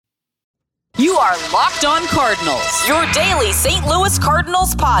are Locked On Cardinals, your daily St. Louis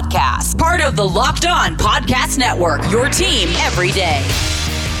Cardinals podcast. Part of the Locked On Podcast Network, your team every day.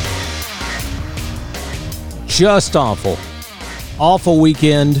 Just awful. Awful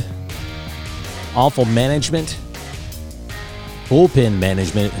weekend. Awful management. Bullpen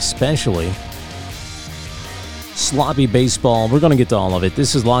management, especially. Sloppy baseball. We're going to get to all of it.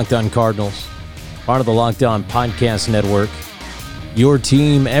 This is Locked On Cardinals, part of the Locked On Podcast Network. Your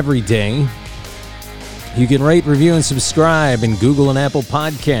team every day. You can rate, review, and subscribe in Google and Apple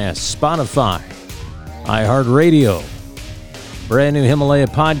Podcasts, Spotify, iHeartRadio, brand new Himalaya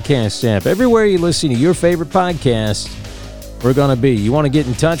podcast app. Everywhere you listen to your favorite podcast, we're going to be. You want to get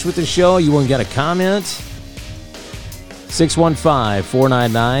in touch with the show? You want to get a comment?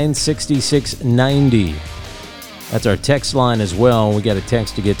 615-499-6690. That's our text line as well. We got a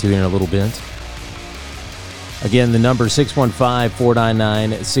text to get to in a little bit. Again, the number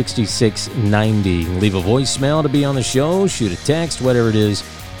 615-499-6690. Leave a voicemail to be on the show. Shoot a text, whatever it is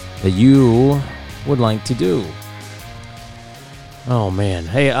that you would like to do. Oh, man.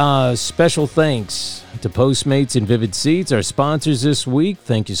 Hey, special thanks to Postmates and Vivid Seats, our sponsors this week.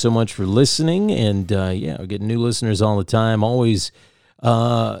 Thank you so much for listening. And, we're getting new listeners all the time. Always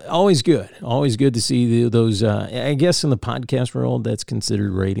good. Always good to see those, I guess in the podcast world, that's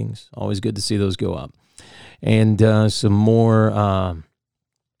considered ratings. Always good to see those go up. And some more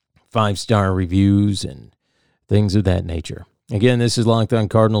 5-star reviews and things of that nature. Again, this is Locked On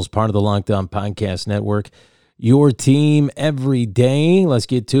Cardinals, part of the Locked On Podcast Network. Your team every day. Let's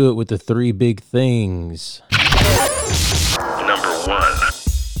get to it with the three big things. Number 1.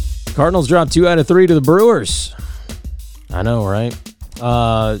 Cardinals dropped 2 out of 3 to the Brewers. I know, right?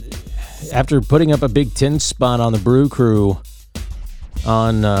 After putting up a Big Ten spot on the Brew Crew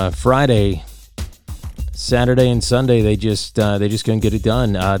on Friday, Saturday and Sunday, they just couldn't get it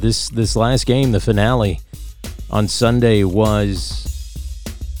done. This last game, the finale on Sunday, was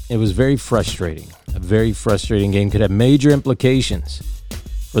very frustrating. A very frustrating game. Could have major implications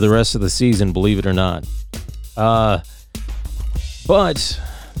for the rest of the season, believe it or not. But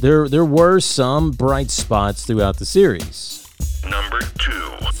there were some bright spots throughout the series. Number 2.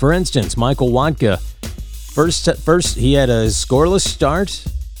 For instance, Michael Wacha, first he had a scoreless start.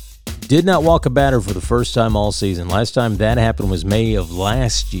 Did not walk a batter for the first time all season. Last time that happened was May of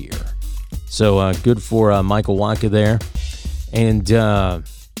last year. So good for Michael Wacha there, and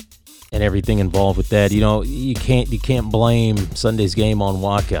everything involved with that. You know, you can't blame Sunday's game on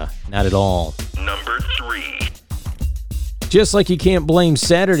Wacha, not at all. Number 3. Just like you can't blame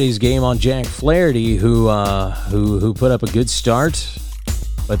Saturday's game on Jack Flaherty, who put up a good start,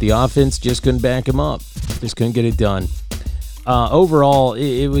 but the offense just couldn't back him up. Just couldn't get it done. Overall,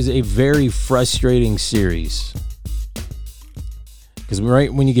 it was a very frustrating series. Because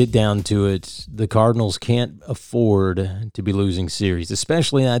right when you get down to it, the Cardinals can't afford to be losing series,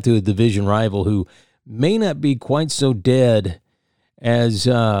 especially not to a division rival who may not be quite so dead as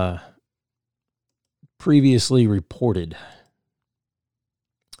previously reported.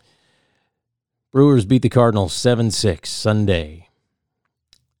 Brewers beat the Cardinals 7-6 Sunday.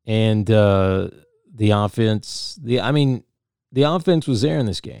 And the offense, the offense was there in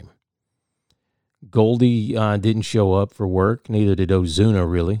this game. Goldie didn't show up for work. Neither did Ozuna,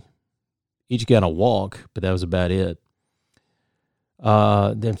 really. Each got a walk, but that was about it.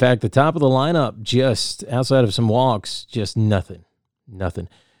 In fact, the top of the lineup, just outside of some walks, just nothing. Nothing.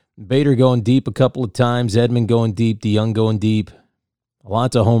 Bader going deep a couple of times. Edman going deep. DeYoung going deep.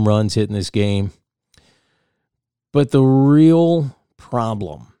 Lots of home runs hitting this game. But the real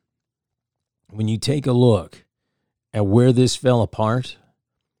problem, when you take a look at where this fell apart,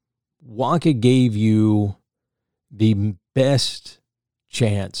 Wacha gave you the best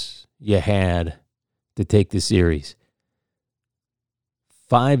chance you had to take the series.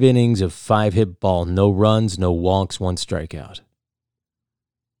 5 innings of 5-hit ball, no runs, no walks, 1 strikeout.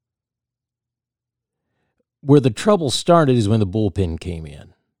 Where the trouble started is when the bullpen came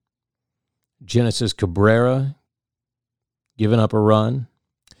in. Genesis Cabrera giving up a run.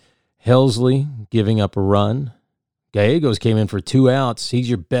 Helsley giving up a run. Gallegos came in for 2 outs. He's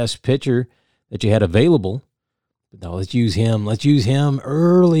your best pitcher that you had available. But no, let's use him. Let's use him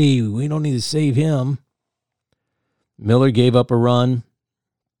early. We don't need to save him. Miller gave up a run.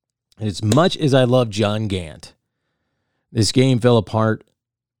 And as much as I love John Gant, this game fell apart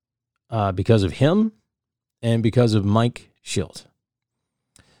because of him and because of Mike Shildt.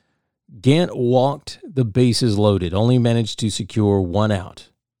 Gant walked the bases loaded, only managed to secure 1 out.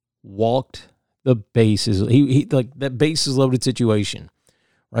 Walked the bases. He like that bases loaded situation.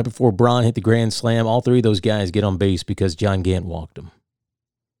 Right before Braun hit the grand slam, all 3 of those guys get on base because John Gant walked them.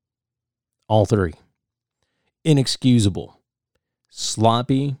 All three. Inexcusable.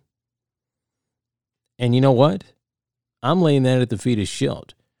 Sloppy. And you know what? I'm laying that at the feet of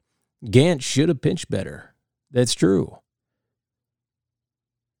Shildt. Gant should have pitched better. That's true.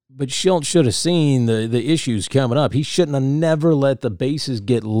 But Shildt should have seen the issues coming up. He shouldn't have never let the bases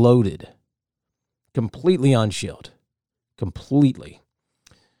get loaded. Completely on Shildt. Completely.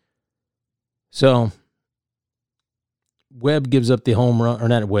 So, Webb gives up the home run. Or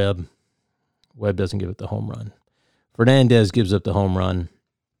not Webb. Webb doesn't give up the home run. Fernandez gives up the home run.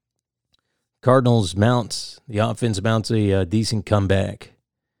 Cardinals mounts. The offense mounts a decent comeback.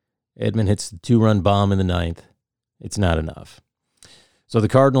 Edman hits the 2-run bomb in the 9th. It's not enough. So the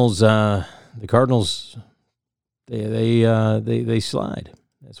Cardinals, they slide.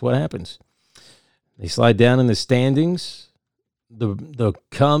 That's what happens. They slide down in the standings. The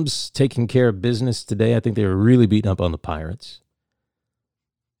Cubs taking care of business today. I think they were really beating up on the Pirates.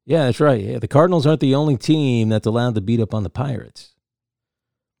 Yeah, that's right. Yeah, the Cardinals aren't the only team that's allowed to beat up on the Pirates.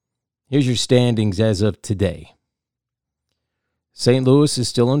 Here's your standings as of today. St. Louis is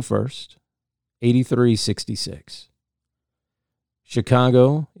still in first, 83-66.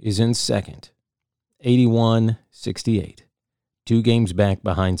 Chicago is in second, 81-68. 2 games back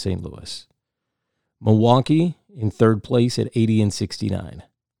behind St. Louis. Milwaukee in third place at 80-69.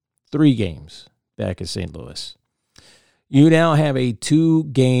 3 games back of St. Louis. You now have a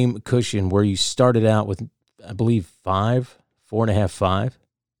 2-game cushion where you started out with, I believe, 4.5.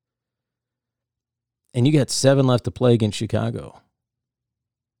 And you got 7 left to play against Chicago.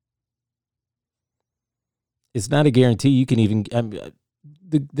 It's not a guarantee you can even.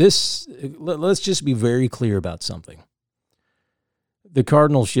 Let's just be very clear about something. The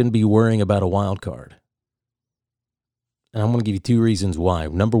Cardinals shouldn't be worrying about a wild card. And I'm going to give you 2 reasons why.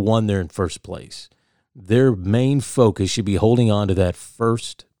 Number 1, they're in first place. Their main focus should be holding on to that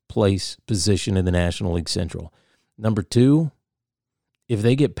first place position in the National League Central. Number 2, if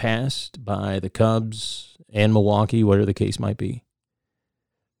they get passed by the Cubs and Milwaukee, whatever the case might be,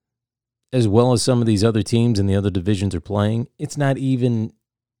 as well as some of these other teams in the other divisions are playing, it's not even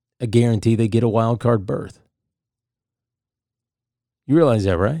a guarantee they get a wild card berth. You realize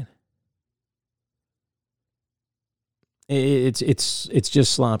that, right? It's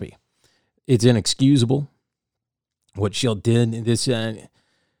just sloppy. It's inexcusable what Shildt did. This,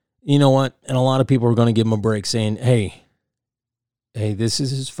 you know what? And a lot of people are going to give him a break, saying, "Hey, this is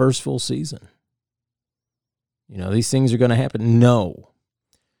his first full season. You know, these things are going to happen." No.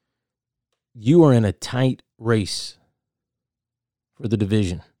 You are in a tight race for the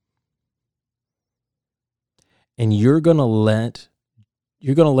division. And you're going to let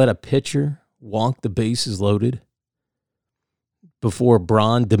a pitcher walk the bases loaded before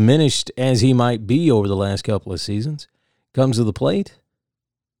Braun, diminished as he might be over the last couple of seasons, comes to the plate?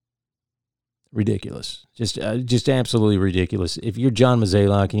 Ridiculous. Just absolutely ridiculous. If you're John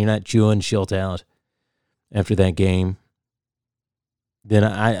Mozeliak and you're not chewing Shildt out after that game, then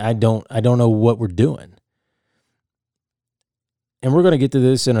I don't know what we're doing. And we're going to get to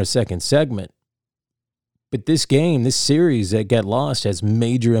this in our second segment. But this game, this series that got lost has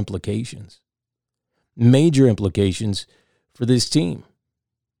major implications. Major implications for this team.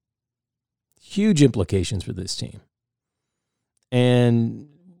 Huge implications for this team. And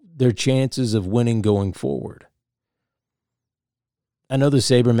their chances of winning going forward. I know the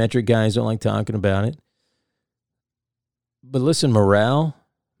sabermetric guys don't like talking about it. But listen, morale,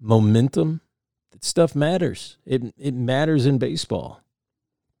 momentum, that stuff matters. It matters in baseball.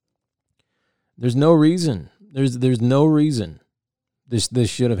 There's no reason. There's no reason this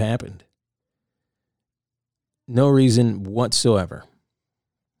should have happened. No reason whatsoever.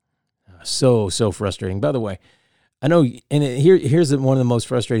 So frustrating. By the way, I know, and here's one of the most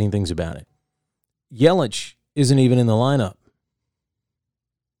frustrating things about it. Yelich isn't even in the lineup.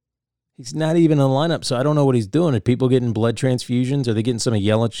 He's not even in the lineup, so I don't know what he's doing. Are people getting blood transfusions? Are they getting some of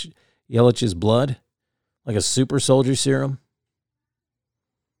Yelich's blood? Like a super soldier serum?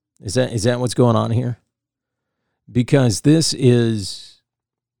 Is that what's going on here? Because this is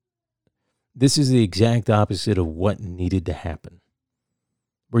the exact opposite of what needed to happen.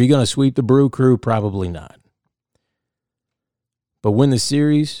 Were you going to sweep the Brew Crew? Probably not. But win the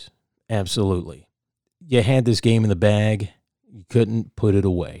series? Absolutely. You had this game in the bag. You couldn't put it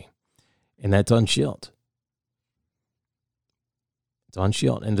away. And that's on Shildt. It's on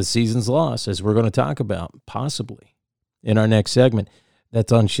Shildt. And the season's loss, as we're going to talk about, possibly, in our next segment,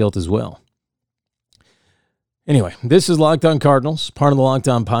 that's on Shildt as well. Anyway, this is Locked On Cardinals, part of the Locked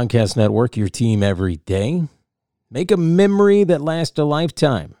On Podcast Network, your team every day. Make a memory that lasts a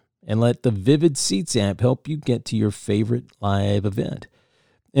lifetime, and let the Vivid Seats app help you get to your favorite live event.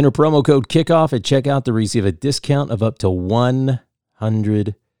 Enter promo code KICKOFF at checkout to receive a discount of up to $100.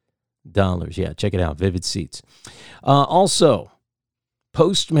 Yeah, check it out, Vivid Seats. Also,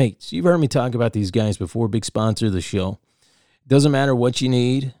 Postmates. You've heard me talk about these guys before, big sponsor of the show. Doesn't matter what you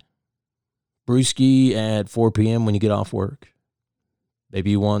need. Brewski at 4 p.m. when you get off work.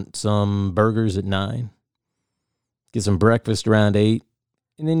 Maybe you want some burgers at 9. Get some breakfast around 8.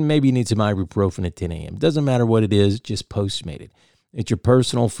 And then maybe you need some ibuprofen at 10 a.m. Doesn't matter what it is, just Postmate it. It's your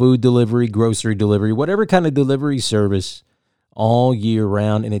personal food delivery, grocery delivery, whatever kind of delivery service all year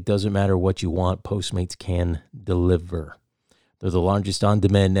round, and it doesn't matter what you want, Postmates can deliver. They're the largest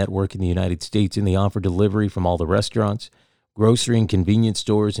on-demand network in the United States, and they offer delivery from all the restaurants, grocery and convenience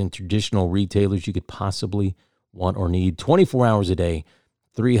stores, and traditional retailers you could possibly want or need 24 hours a day,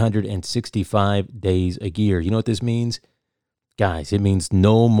 365 days a year. You know what this means? Guys, it means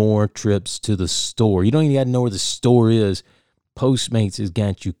no more trips to the store. You don't even got to know where the store is. Postmates has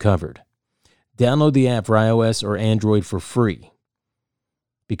got you covered. Download the app for iOS or Android for free.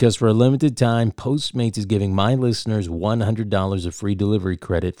 Because for a limited time, Postmates is giving my listeners $100 of free delivery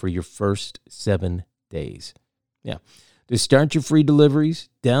credit for your first 7 days. Yeah. To start your free deliveries,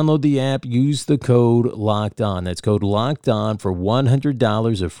 download the app, use the code LOCKEDON. That's code LOCKEDON for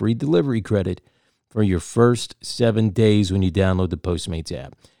 $100 of free delivery credit for your first 7 days when you download the Postmates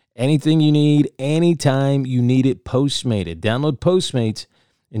app. Anything you need, anytime you need it, Postmate it. Download Postmates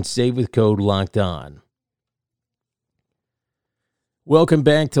and save with code LOCKEDON. Welcome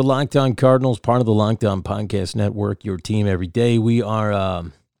back to Locked On Cardinals, part of the Locked On Podcast Network, your team every day. We are,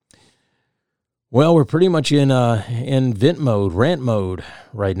 we're pretty much in rant mode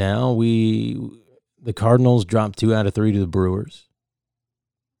right now. The Cardinals dropped 2 out of 3 to the Brewers.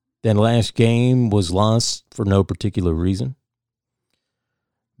 Then last game was lost for no particular reason.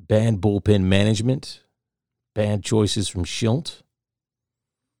 Bad bullpen management, bad choices from Shildt.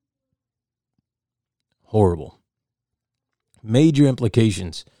 Horrible. Major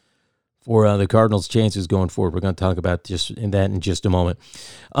implications for the Cardinals' chances going forward. We're going to talk about that in just a moment.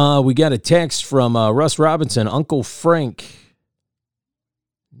 We got a text from Russ Robinson, Uncle Frank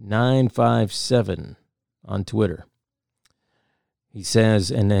 957 on Twitter. He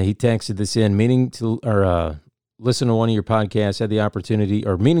says, and he texted this in, meaning to listen to one of your podcasts,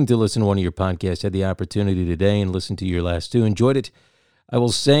 meaning to listen to one of your podcasts, had the opportunity today and listen to your last 2. Enjoyed it. I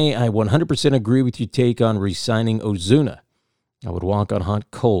will say I 100% agree with your take on re-signing Ozuna. I would walk on hot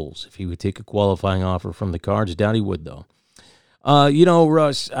coals if he would take a qualifying offer from the Cards. Doubt he would, though.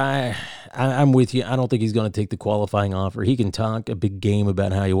 Russ, I'm with you. I don't think he's going to take the qualifying offer. He can talk a big game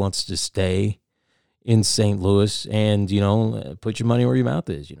about how he wants to stay in St. Louis and, put your money where your mouth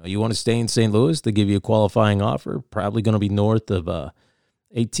is. You want to stay in St. Louis, they give you a qualifying offer, probably going to be north of $18,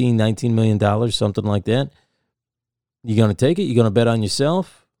 $19 million, something like that. You going to take it? You going to bet on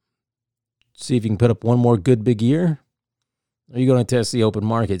yourself? See if you can put up one more good big year? Or are you going to test the open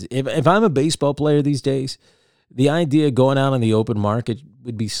markets? If I'm a baseball player these days, the idea of going out on the open market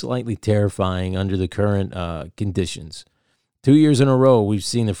would be slightly terrifying under the current conditions. 2 years in a row, we've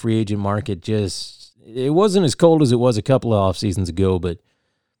seen the free agent market it wasn't as cold as it was a couple of off seasons ago, but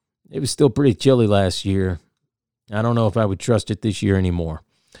it was still pretty chilly last year. I don't know if I would trust it this year anymore.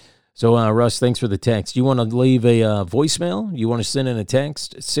 So, Russ, thanks for the text. You want to leave a voicemail? You want to send in a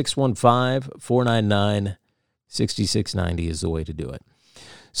text? 615-499-6690 is the way to do it.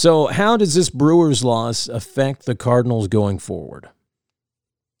 So how does this Brewers loss affect the Cardinals going forward?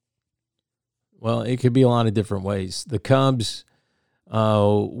 Well, it could be a lot of different ways. The Cubs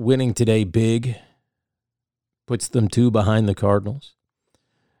winning today big puts them 2 behind the Cardinals.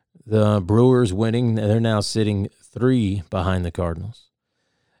 The Brewers winning, they're now sitting 3 behind the Cardinals.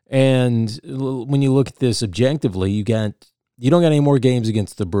 And when you look at this objectively, you don't got any more games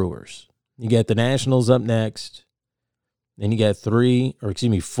against the Brewers. You got the Nationals up next. Then you got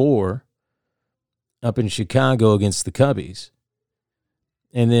 4 up in Chicago against the Cubbies.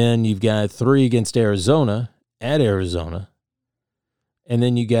 And then you've got 3 against Arizona, at Arizona. And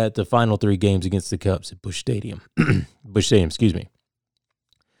then you got the final 3 games against the Cubs at Busch Stadium.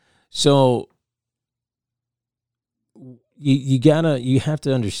 So you have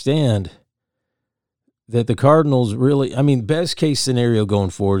to understand that the Cardinals really, best case scenario going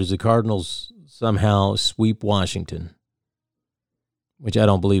forward is the Cardinals somehow sweep Washington, which I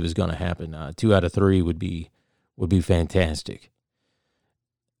don't believe is going to happen. 2 out of 3 would be fantastic.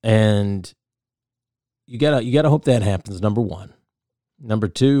 And you gotta hope that happens, number one. Number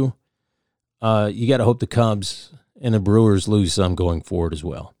two, you gotta hope the Cubs and the Brewers lose some going forward as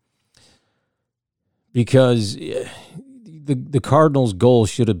well. Because the Cardinals' goal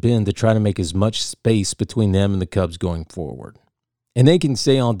should have been to try to make as much space between them and the Cubs going forward. And they can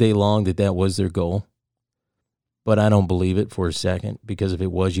say all day long that that was their goal, but I don't believe it for a second, because if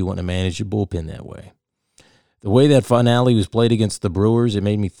it was, you wouldn't have managed your bullpen that way. The way that finale was played against the Brewers, it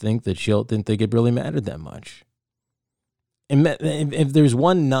made me think that Shildt didn't think it really mattered that much. And if there's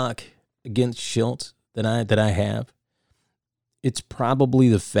one knock against Shildt that I have, it's probably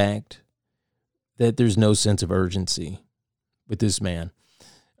the fact that there's no sense of urgency with this man.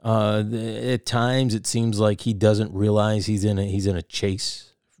 At times, it seems like he doesn't realize he's in a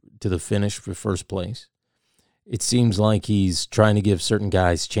chase to the finish for first place. It seems like he's trying to give certain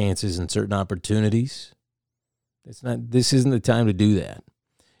guys chances and certain opportunities. This isn't the time to do that.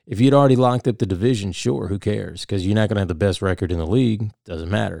 If you'd already locked up the division, sure, who cares? Because you're not going to have the best record in the league. Doesn't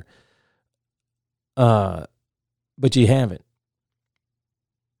matter. But you haven't.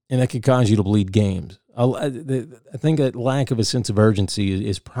 And that could cause you to bleed games. I think that lack of a sense of urgency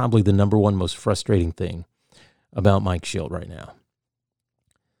is probably the number one most frustrating thing about Mike Shildt right now.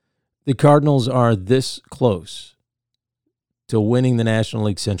 The Cardinals are this close to winning the National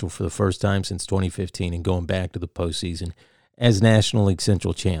League Central for the first time since 2015 and going back to the postseason as National League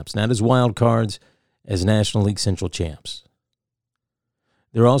Central champs. Not as wild cards, as National League Central champs.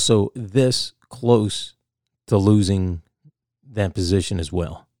 They're also this close to losing that position as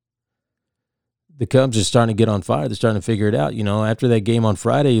well. The Cubs are starting to get on fire. They're starting to figure it out. You know, after that game on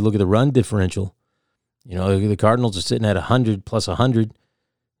Friday, you look at the run differential. You know, the Cardinals are sitting at 100 plus 100.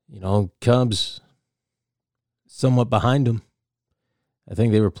 You know, Cubs somewhat behind them. I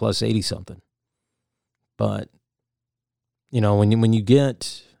think they were plus 80-something. But, you know, when you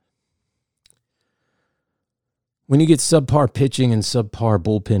get subpar pitching and subpar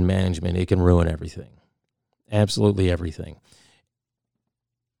bullpen management, it can ruin everything. Absolutely everything.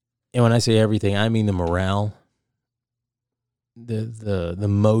 And when I say everything, I mean the morale, the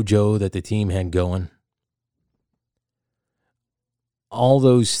mojo that the team had going. All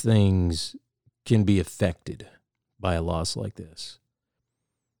those things can be affected by a loss like this.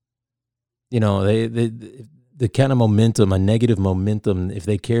 You know, the kind of momentum, a negative momentum, if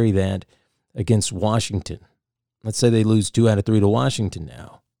they carry that against Washington. Let's say they lose 2 out of 3 to Washington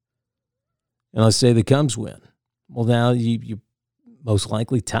now. And let's say the Cubs win. Well, now you most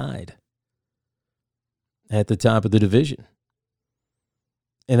likely tied at the top of the division.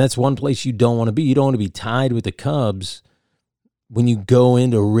 And that's one place you don't want to be. You don't want to be tied with the Cubs when you go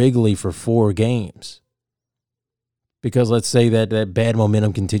into Wrigley for 4 games. Because let's say that bad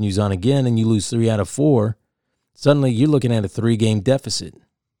momentum continues on again and you lose 3 out of 4, suddenly you're looking at a 3-game deficit.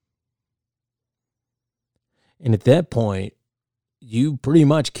 And at that point, you pretty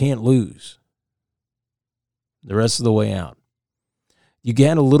much can't lose the rest of the way out. You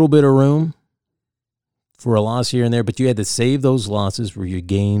got a little bit of room for a loss here and there, but you had to save those losses for your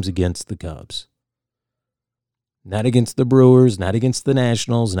games against the Cubs. Not against the Brewers, not against the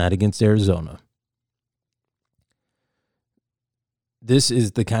Nationals, not against Arizona. This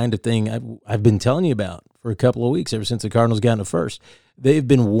is the kind of thing I've been telling you about for a couple of weeks, ever since the Cardinals got into first. They've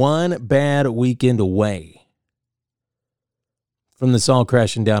been one bad weekend away from this all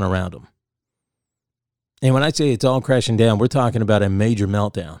crashing down around them. And when I say it's all crashing down, we're talking about a major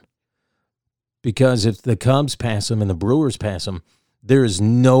meltdown. Because if the Cubs pass them and the Brewers pass them, there is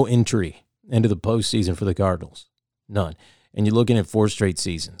no entry into the postseason for the Cardinals. None. And you're looking at 4 straight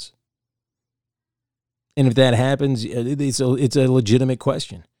seasons. And if that happens, it's a legitimate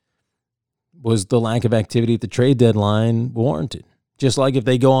question. Was the lack of activity at the trade deadline warranted? Just like if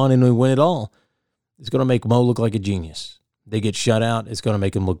they go on and win it all, it's going to make Mo look like a genius. They get shut out, it's going to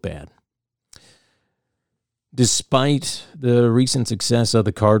make him look bad. Despite the recent success of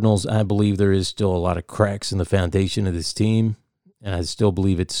the Cardinals, I believe there is still a lot of cracks in the foundation of this team, and I still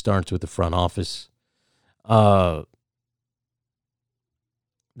believe it starts with the front office. They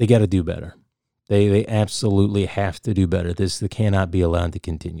got to do better. They absolutely have to do better. They cannot be allowed to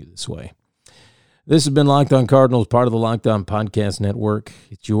continue this way. This has been Locked On Cardinals, part of the Locked On Podcast Network.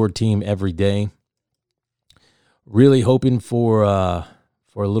 It's your team every day. Really hoping for a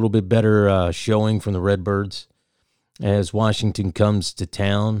little bit better showing from the Redbirds as Washington comes to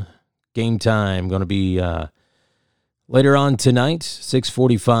town. Game time going to be later on tonight,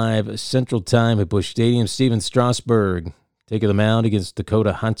 6:45 Central Time at Busch Stadium. Steven Strasburg taking the mound against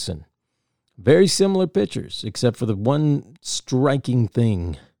Dakota Hudson. Very similar pitchers, except for the one striking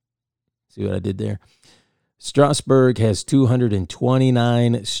thing. See what I did there? Strasburg has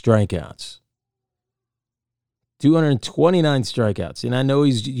 229 strikeouts. 229 strikeouts. And I know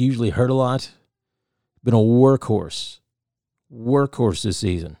he's usually hurt a lot. Been a workhorse this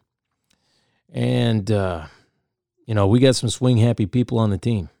season. And, we got some swing-happy people on the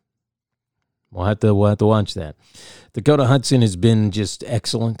team. We'll have to watch that. Dakota Hudson has been just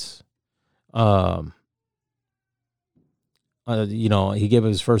excellent. He gave up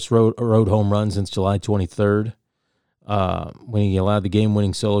his first road home run since July 23rd when he allowed the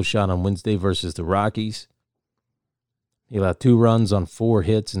game-winning solo shot on Wednesday versus the Rockies. He allowed 2 runs on 4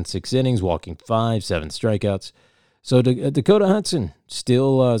 hits in 6 innings, walking 5, 7 strikeouts. So Dakota Hudson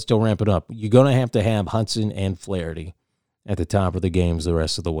still ramping up. You're going to have Hudson and Flaherty at the top of the games the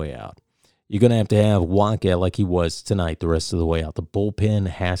rest of the way out. You're going to have Wacha like he was tonight the rest of the way out. The bullpen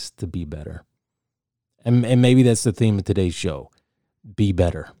has to be better. And maybe that's the theme of today's show. Be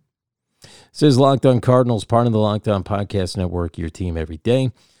better. This is Locked On Cardinals, part of the Locked On Podcast Network, your team every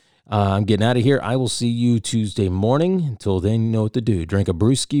day. I'm getting out of here. I will see you Tuesday morning. Until then, you know what to do. Drink a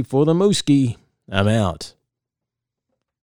brewski for the mooski. I'm out.